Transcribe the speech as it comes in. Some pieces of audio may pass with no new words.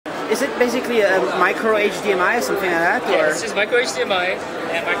is it basically a micro HDMI or something like that? Yeah, or? it's just micro HDMI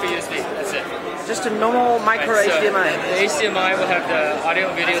and micro USB. That's it. Just a normal micro HDMI. The HDMI will have the audio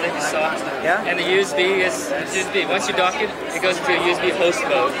and video that you saw. Yeah. And the USB is USB. Once you dock it, it goes into a USB host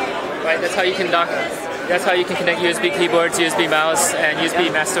mode. Right. That's how you can dock. That's how you can connect USB keyboards, USB mouse, and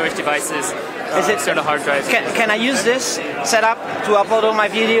USB mass storage devices. Is it external hard drives? Can I use this setup to upload all my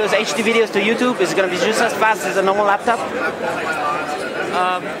videos, HD videos to YouTube? Is it going to be just as fast as a normal laptop?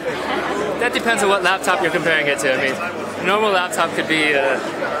 That depends on what laptop you're comparing it to. I mean, a normal laptop could be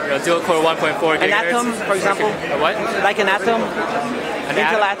dual core 1.4 gigahertz. An Atom, for example? A what? Like an Atom? An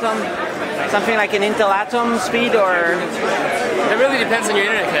Intel Atom? Something like an Intel Atom speed, or? It really depends on your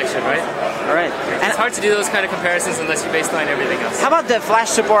internet connection, right? All right. And it's hard to do those kind of comparisons unless you baseline everything else. How about the flash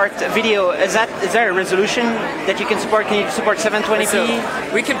support video? Is there a resolution that you can support? Can you support 720p? So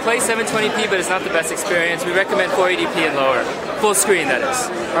we can play 720p, but it's not the best experience. We recommend 480p and lower. Full screen, that is.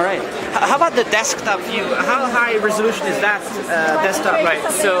 All right. How about the desktop view? How high resolution is that desktop? Right.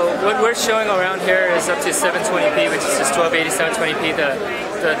 So what we're showing around here is up to 720p, which is just 1280 720p.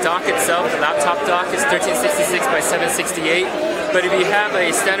 The dock itself, the laptop dock, is 1366 by 768. But if you have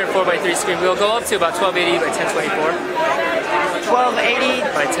a standard 4x3 screen, we'll go up to about 1280 by 1024. 1280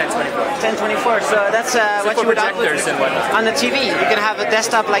 by 1024. 1024. So that's what you would upload on the TV. You can have a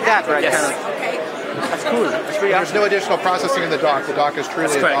desktop like that, right? Yes. That's cool. That's pretty awesome. There's no additional processing in the dock. The dock is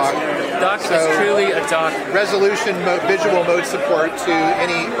truly a dock. The dock is truly a dock. Resolution, visual mode support to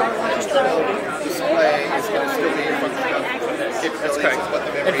any external display is going to still be functional. That's correct.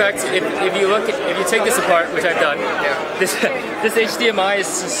 In fact, if you take this apart, which I've done, this HDMI is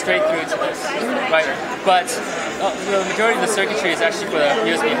straight through to this, right? But the majority of the circuitry is actually for the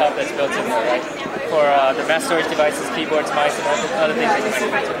USB hub that's built in there, right? For the mass storage devices, keyboards, mice, and other things that you see.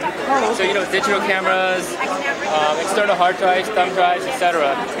 So digital cameras, external hard drives, thumb drives,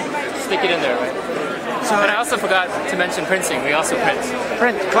 etc. Stick it in there, right? And I also forgot to mention printing. We also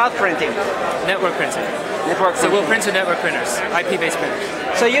print. Cloud printing. Network printing. So we'll print to network printers, IP-based printers.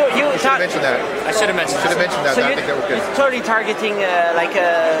 So you should have mentioned that. I should have mentioned that. So I think that was good. You're totally targeting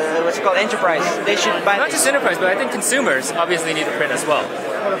what's it called, enterprise. They should buy. Not just enterprise, but I think consumers obviously need to print as well,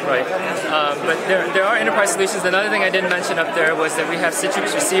 right? But there are enterprise solutions. Another thing I didn't mention up there was that we have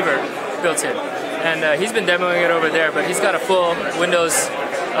Citrix receiver built in, and he's been demoing it over there. But he's got a full Windows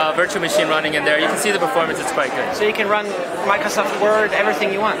virtual machine running in there. You can see the performance; it's quite good. So you can run Microsoft Word,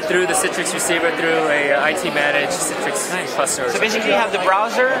 everything you want through the Citrix receiver, through a IT managed Citrix cluster. So basically, you have the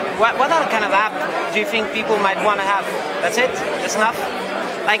browser. What other kind of app do you think people might want to have? That's it? That's enough?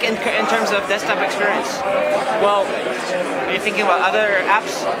 Like in terms of desktop experience? Well, are you thinking about other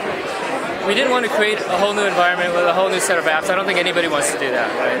apps? We didn't want to create a whole new environment with a whole new set of apps. I don't think anybody wants to do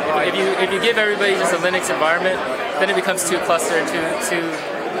that, right? If you give everybody just a Linux environment, then it becomes too clustered,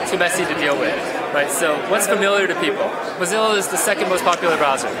 too messy to deal with, right? So what's familiar to people? Mozilla is the second most popular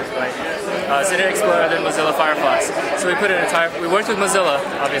browser, right? It's Internet Explorer, then Mozilla Firefox. So we worked with Mozilla,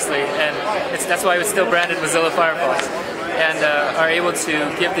 obviously, and that's why it's still branded Mozilla Firefox, and are able to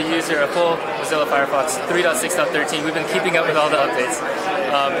give the user a full Mozilla Firefox 3.6.13. We've been keeping up with all the updates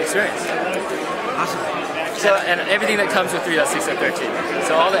experience. Awesome. So, and everything that comes with 3.6.13.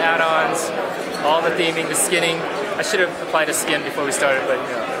 So all the add-ons, all the theming, the skinning. I should have applied a skin before we started, but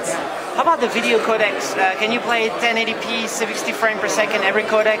How about the video codecs? Can you play 1080p, 60 frames per second, every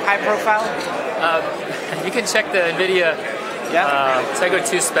codec, high profile? You can check the NVIDIA Tegra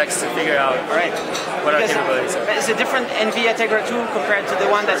 2 specs to figure out what our capabilities are. It's a different NVIDIA Tegra 2 compared to the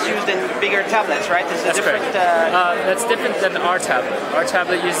one that's used in bigger tablets, right? That's different. That's different than our tablet. Our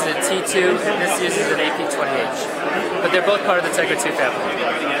tablet uses a T2 and this uses an AP20H. But they're both part of the Tegra 2 family.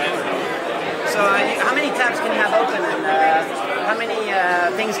 So how many tabs can you have open, and how many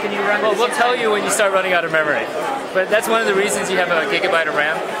things can you run? Well, we'll tell you when you start running out of memory. But that's one of the reasons you have a gigabyte of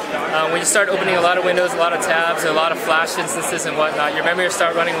RAM. When you start opening a lot of windows, a lot of tabs, a lot of flash instances and whatnot, your memory will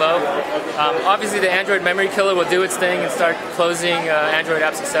start running low. Obviously, the Android memory killer will do its thing and start closing Android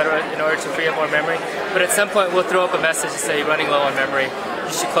apps, etc., in order to free up more memory. But at some point, we'll throw up a message to say you're running low on memory.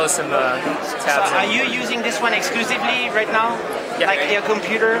 You should close some tabs. So are you using this one exclusively right now? Yeah. Like your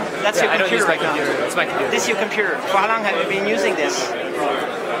computer? That's your computer right now? It's my computer. This is your computer. For how long have you been using this?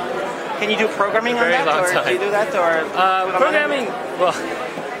 Can you do programming on that? Very long time. Do you do that? Or programming, well,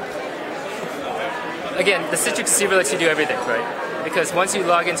 again, the Citrix receiver lets you do everything, right? Because once you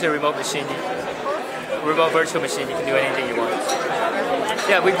log into a remote machine, remote virtual machine, you can do anything you want.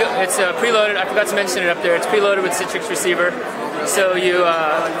 Yeah, it's preloaded. I forgot to mention it up there. It's preloaded with Citrix receiver. So you,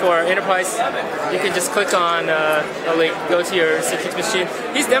 for enterprise, you can just click on a link, go to your Citrix machine.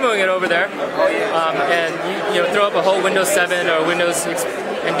 He's demoing it over there, and you throw up a whole Windows 7 or Windows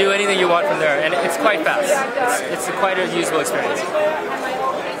and do anything you want from there. And it's quite fast. It's quite a usable experience.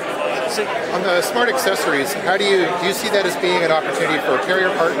 So on the smart accessories, how do you see that as being an opportunity for carrier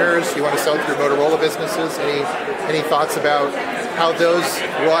partners? Do you want to sell through Motorola businesses? Any thoughts about how those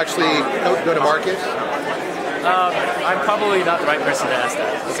will actually go to market? I'm probably not the right person to ask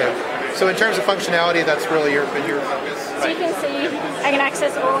that. Okay. So in terms of functionality, that's really your focus. So you can see I can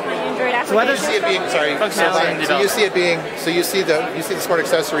access all of my Android applications. So what does it being? Sorry. Functionality. So you see it being. So you see the smart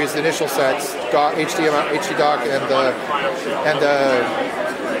accessories, the initial sets, HD dock, and the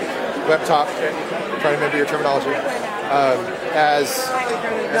laptop. I'm trying to remember your terminology. As kind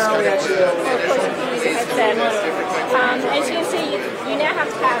of as you can see, you now have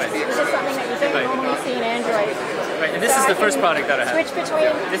tabs, which is something that you don't normally see in Android. Right, and this is the first product that I have. Switch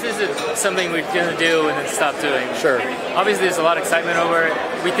between. This isn't something we're going to do and then stop doing. Sure. Obviously, there's a lot of excitement over it.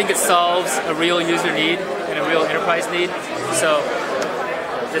 We think it solves a real user need and a real enterprise need. So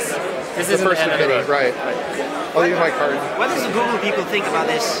this is the first opinion, right? I'll leave my card. What does the Google people think about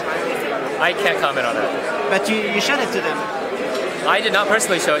this? I can't comment on that. But you showed it to them. I did not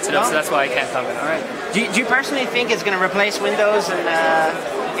personally show it to them, No? so that's why I can't comment. All right. Do you personally think it's going to replace Windows and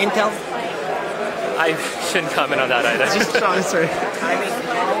Intel? I shouldn't comment on that either. Just sorry.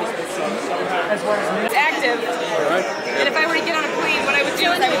 It's active. And if I were to get on a plane, what I would do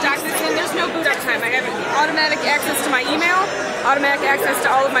is I would dock this in. There's no boot up time. I have automatic access to my email, automatic access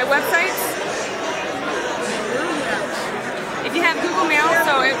to all of my websites. If you have Google Mail,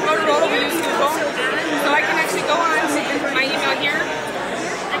 so at Motorola we use Google, so I can actually go on to my email here,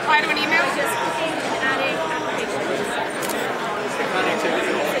 reply to an email.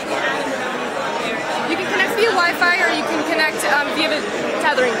 You can connect via Wi-Fi or you can connect via the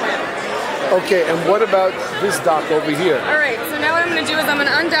tethering plan. Okay, and what about this dock over here? Alright, so now what I'm going to do is I'm going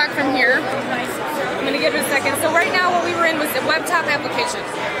to undock from here. I'm going to give it a second. So right now what we were in was the web top application.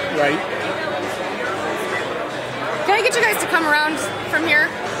 Right. Can I get you guys to come around from here?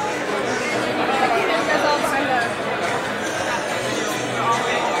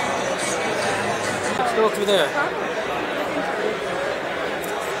 Let's go through there.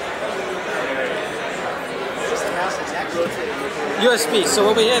 USB. So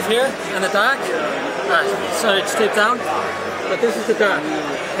what we have here on the dock, sorry, it's taped down, but this is the dock.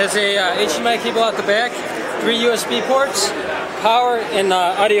 It has a HDMI cable out the back, 3 USB ports, power, and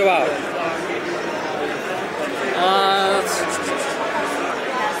audio out.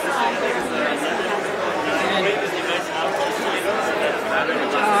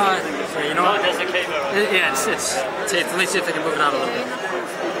 You know what? Yeah, it's taped. Let me see if I can move it out a little bit.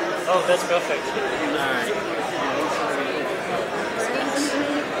 Oh, that's perfect. Alright.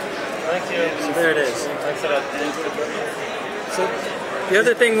 Thank you. So there it is. Thanks a lot. So the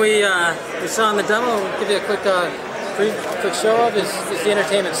other thing we saw in the demo, we'll give you a quick show of, is the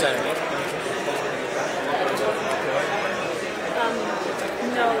entertainment center.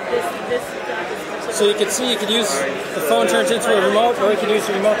 So you can see, you could use the phone turns into a remote, or you can use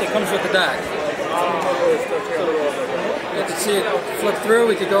the remote that comes with the dock. You can see it flip through.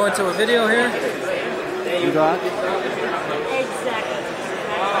 We could go into a video here. You got? Exactly.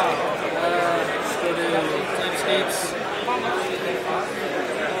 Let's go to timescapes.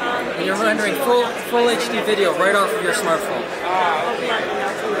 And you're rendering full HD video right off of your smartphone.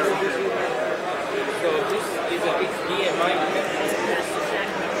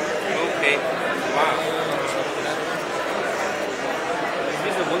 Okay. Wow.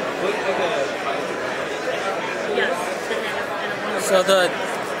 So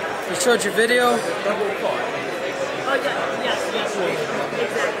you showed your video.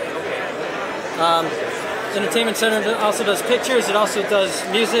 Entertainment Center also does pictures. It also does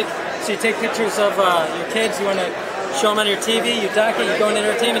music. So you take pictures of your kids. You want to show them on your TV. You dock it. You go in the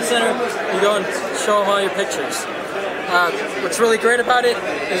Entertainment Center. You go and show them all your pictures. What's really great about it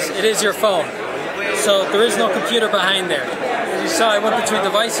is it is your phone. So there is no computer behind there. As you saw, I went between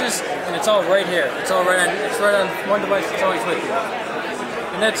devices, and it's all right here. It's all right on. It's right on one device. It's always with you.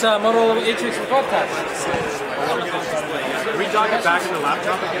 And that's Motorola Atrix with laptops. Can we dock it back to the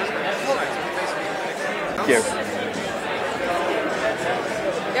laptop again? Thank you.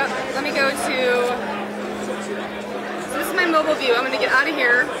 Yep, let me go to, so this is my mobile view. I'm going to get out of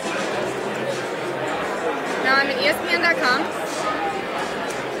here. Now I'm at ESPN.com.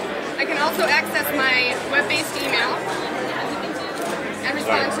 I can also access my web-based email and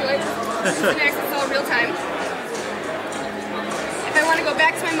respond to it. You can access all real time. If I want to go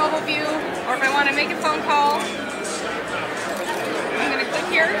back to my mobile view, or if I want to make a phone call, I'm going to click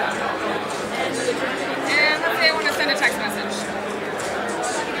here. And let's say I want to send a text message.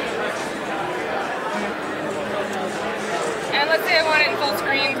 And let's say I want it in full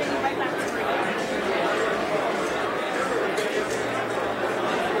screen.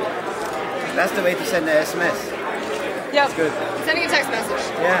 That's the way to send the SMS. Yep. Good. Sending a text message.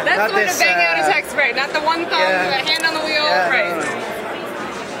 Yeah. That's not the way this, to bang out a text, right? Not the one thumb, yeah. the hand on the wheel, Yeah, right? no.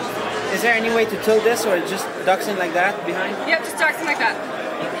 Is there any way to tilt this, or it just ducks in like that behind? Yep, just texting like that.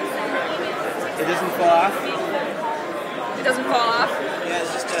 It doesn't fall off? It doesn't fall off. Yeah,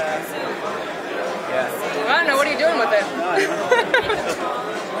 it's just yeah. I don't know, what are you doing with it? No, I don't know.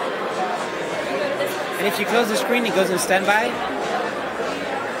 And if you close the screen, it goes in standby?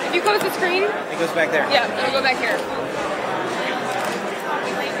 If you close the screen, it goes back there. Yeah, it'll go back here.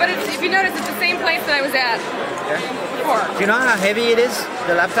 But if you notice, it's the same place that I was at before. Do you know how heavy it is,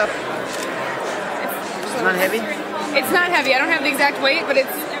 the laptop? It's not heavy? It's not heavy. I don't have the exact weight, but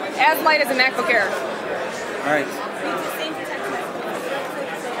it's as light as a MacBook Air. Alright.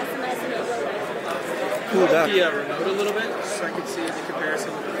 Cool dock. The remote a little bit so I can see the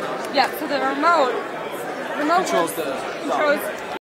comparison with the phone. Yeah, so the remote controls the controls